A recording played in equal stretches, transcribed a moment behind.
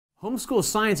Homeschool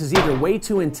science is either way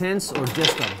too intense or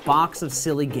just a box of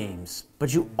silly games.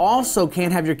 But you also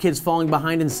can't have your kids falling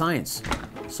behind in science.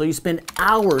 So you spend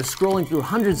hours scrolling through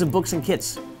hundreds of books and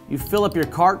kits. You fill up your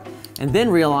cart and then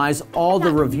realize all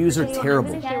the reviews are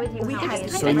terrible.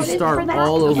 So you start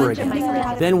all over again.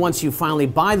 Then once you finally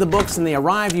buy the books and they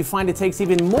arrive, you find it takes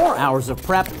even more hours of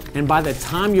prep. And by the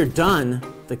time you're done,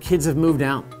 the kids have moved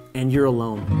out and you're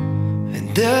alone.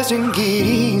 It doesn't get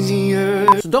easier.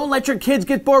 So don't let your kids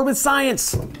get bored with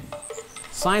science.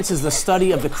 Science is the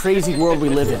study of the crazy world we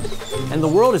live in. And the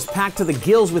world is packed to the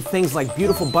gills with things like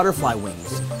beautiful butterfly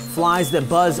wings, flies that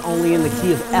buzz only in the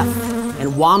key of F,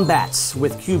 and wombats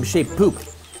with cube-shaped poop.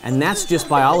 And that's just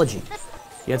biology.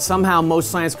 Yet somehow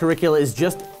most science curricula is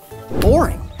just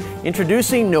boring.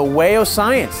 Introducing Noeo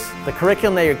Science, the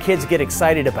curriculum that your kids get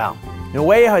excited about.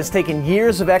 Noeo has taken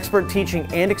years of expert teaching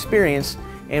and experience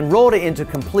and rolled it into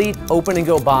complete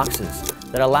open-and-go boxes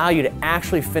that allow you to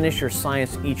actually finish your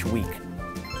science each week.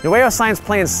 Noeo Science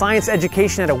plans science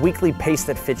education at a weekly pace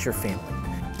that fits your family.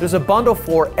 There's a bundle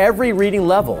for every reading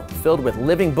level, filled with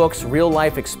living books,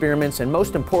 real-life experiments, and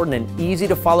most important, an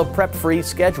easy-to-follow prep-free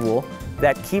schedule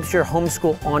that keeps your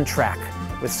homeschool on track,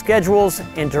 with schedules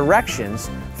and directions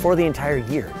for the entire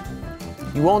year.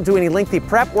 You won't do any lengthy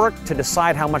prep work to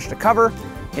decide how much to cover,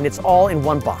 and it's all in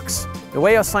one box.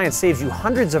 Noeo Science saves you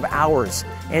hundreds of hours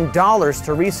and dollars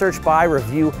to research, buy,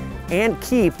 review, and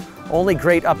keep only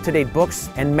great up-to-date books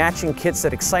and matching kits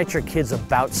that excite your kids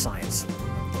about science.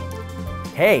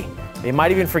 Hey, they might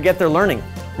even forget their learning,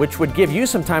 which would give you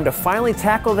some time to finally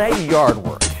tackle that yard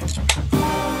work.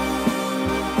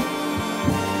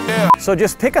 So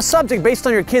just pick a subject based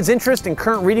on your kid's interest and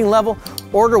current reading level,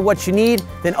 order what you need,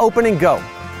 then open and go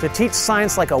to teach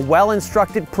science like a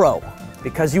well-instructed pro,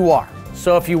 because you are.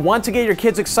 So if you want to get your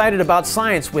kids excited about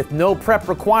science with no prep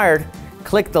required,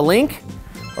 click the link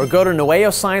or go to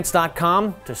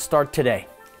noeoscience.com to start today.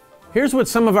 Here's what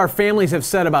some of our families have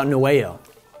said about Noeo.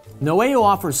 Noeo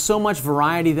offers so much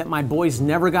variety that my boys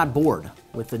never got bored.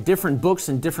 With the different books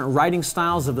and different writing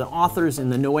styles of the authors in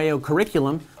the Noeo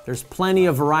curriculum, there's plenty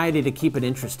of variety to keep it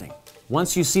interesting.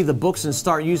 Once you see the books and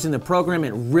start using the program,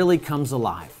 it really comes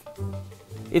alive.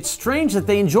 It's strange that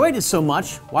they enjoyed it so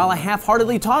much while I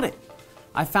half-heartedly taught it.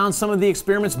 I found some of the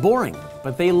experiments boring,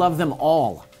 but they love them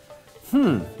all.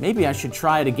 Maybe I should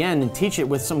try it again and teach it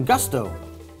with some gusto.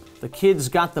 The kids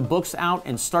got the books out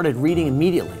and started reading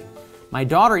immediately. My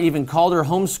daughter even called her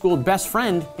homeschooled best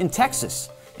friend in Texas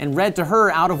and read to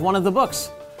her out of one of the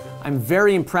books. I'm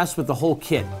very impressed with the whole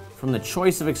kit, from the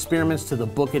choice of experiments to the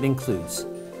book it includes.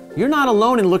 You're not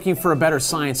alone in looking for a better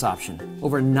science option.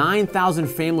 Over 9,000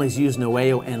 families use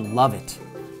Noeo and love it.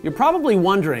 You're probably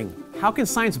wondering, how can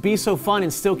science be so fun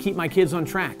and still keep my kids on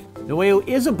track? Noeo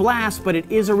is a blast, but it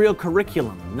is a real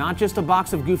curriculum, not just a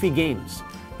box of goofy games.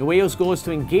 Noeo's goal is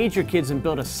to engage your kids and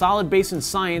build a solid base in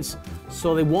science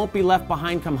so they won't be left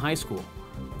behind come high school.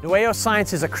 Noeo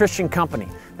Science is a Christian company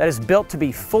that is built to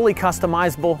be fully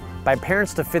customizable by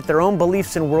parents to fit their own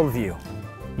beliefs and worldview.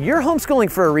 You're homeschooling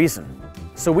for a reason,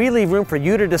 so we leave room for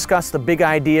you to discuss the big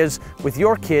ideas with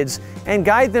your kids and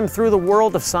guide them through the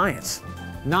world of science.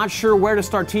 Not sure where to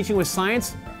start teaching with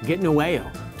science? Get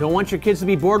Noeo. Don't want your kids to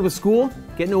be bored with school?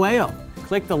 Get Noeo.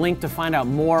 Click the link to find out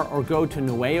more or go to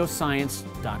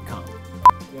noeoscience.com.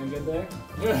 You want to get there?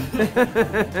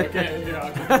 Okay,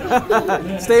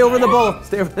 yeah. Stay over the bowl.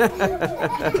 Stay over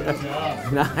Good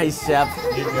job. Nice, Shep.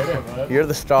 You did it, bud. You're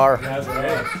the star. That's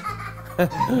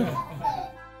right.